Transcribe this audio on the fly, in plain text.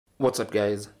What's up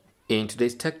guys? In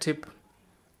today's tech tip,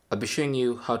 I'll be showing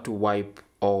you how to wipe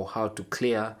or how to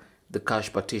clear the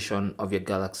cache partition of your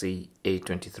Galaxy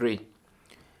A23.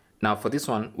 Now for this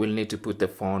one, we'll need to put the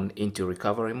phone into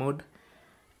recovery mode.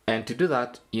 And to do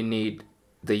that, you need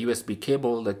the USB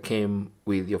cable that came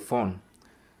with your phone.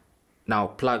 Now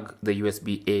plug the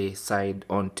USB-A side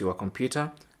onto a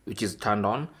computer, which is turned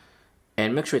on,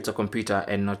 and make sure it's a computer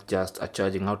and not just a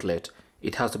charging outlet.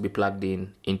 It has to be plugged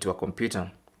into a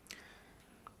computer.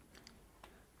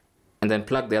 And then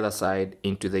plug the other side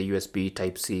into the USB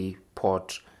Type-C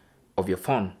port of your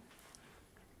phone.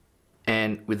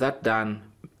 And with that done,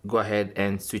 go ahead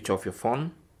and switch off your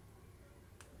phone.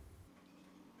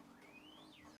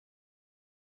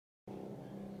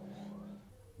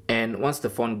 And once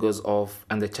the phone goes off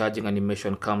and the charging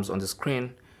animation comes on the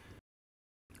screen,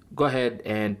 go ahead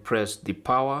and press the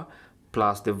power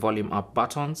plus the volume up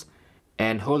buttons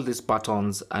and hold these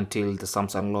buttons until the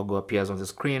Samsung logo appears on the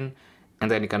screen, and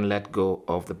then you can let go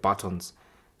of the buttons.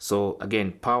 So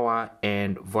again, power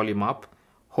and volume up,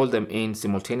 hold them in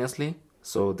simultaneously.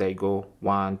 So there you go,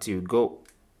 1, 2, go.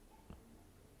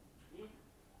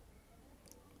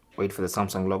 Wait for the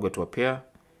Samsung logo to appear.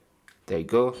 There you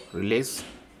go, release.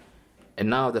 And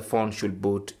now the phone should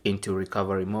boot into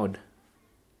recovery mode.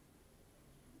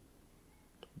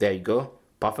 There you go,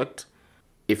 perfect.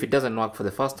 If it doesn't work for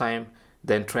the first time,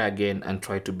 then try again and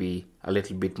try to be a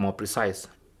little bit more precise.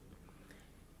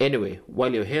 Anyway,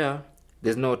 while you're here,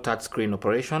 there's no touchscreen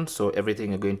operation, so everything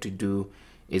you're going to do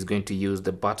is going to use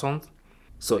the buttons.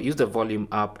 So use the volume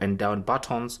up and down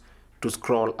buttons to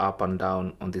scroll up and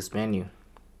down on this menu.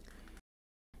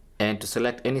 And to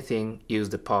select anything, use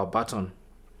the power button.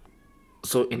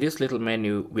 So in this little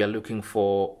menu, we are looking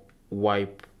for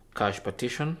Wipe Cache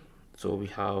Partition. So we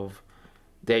have,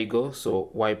 there you go, so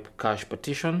Wipe Cache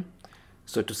Partition.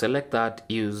 So to select that,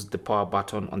 use the power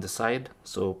button on the side.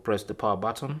 So press the power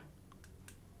button.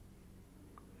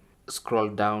 Scroll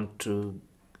down to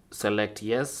select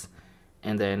yes,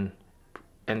 and then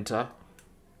enter.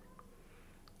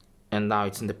 And now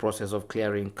it's in the process of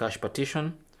clearing cache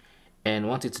partition. And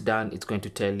once it's done, it's going to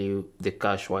tell you the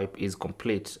cache wipe is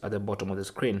complete at the bottom of the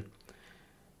screen.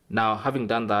 Now, having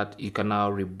done that, you can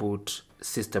now reboot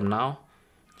System Now.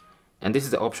 And this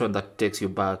is the option that takes you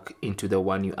back into the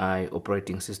One UI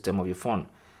operating system of your phone.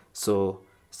 So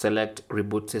select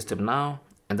Reboot System Now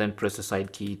and then press the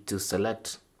side key to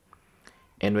select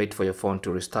and wait for your phone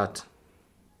to restart.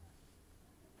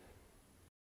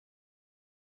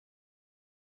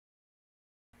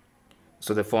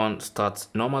 So the phone starts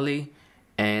normally,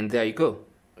 and there you go.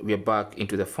 We are back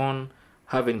into the phone,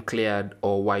 having cleared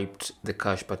or wiped the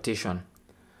cache partition.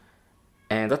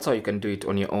 And that's how you can do it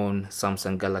on your own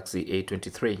Samsung Galaxy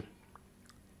A23.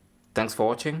 Thanks for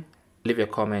watching. Leave your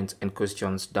comments and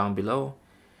questions down below,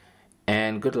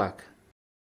 and good luck.